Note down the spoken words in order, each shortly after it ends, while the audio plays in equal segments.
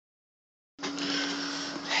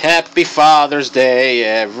Happy Father's Day,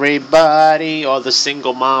 everybody. All the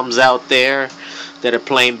single moms out there that are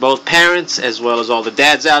playing both parents, as well as all the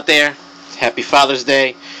dads out there. Happy Father's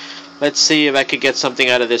Day. Let's see if I could get something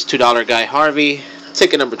out of this $2 guy, Harvey.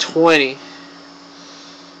 Ticket number 20.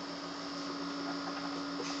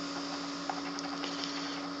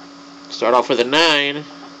 Start off with a 9,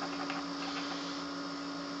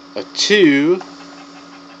 a 2,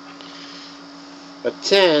 a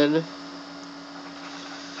 10,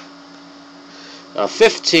 a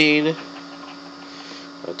 15,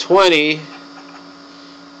 a 20,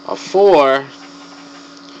 a 4, a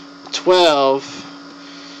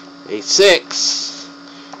 12, a 6,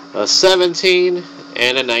 a 17,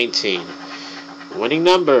 and a 19. Winning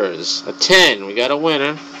numbers, a 10, we got a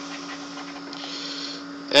winner,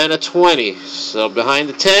 and a 20. So behind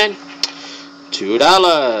the 10,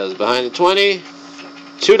 $2. Behind the 20,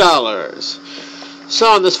 $2. So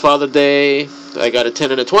on this Father's Day, I got a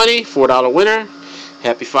 10 and a 20, $4 winner.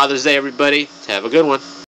 Happy Father's Day, everybody. Have a good one.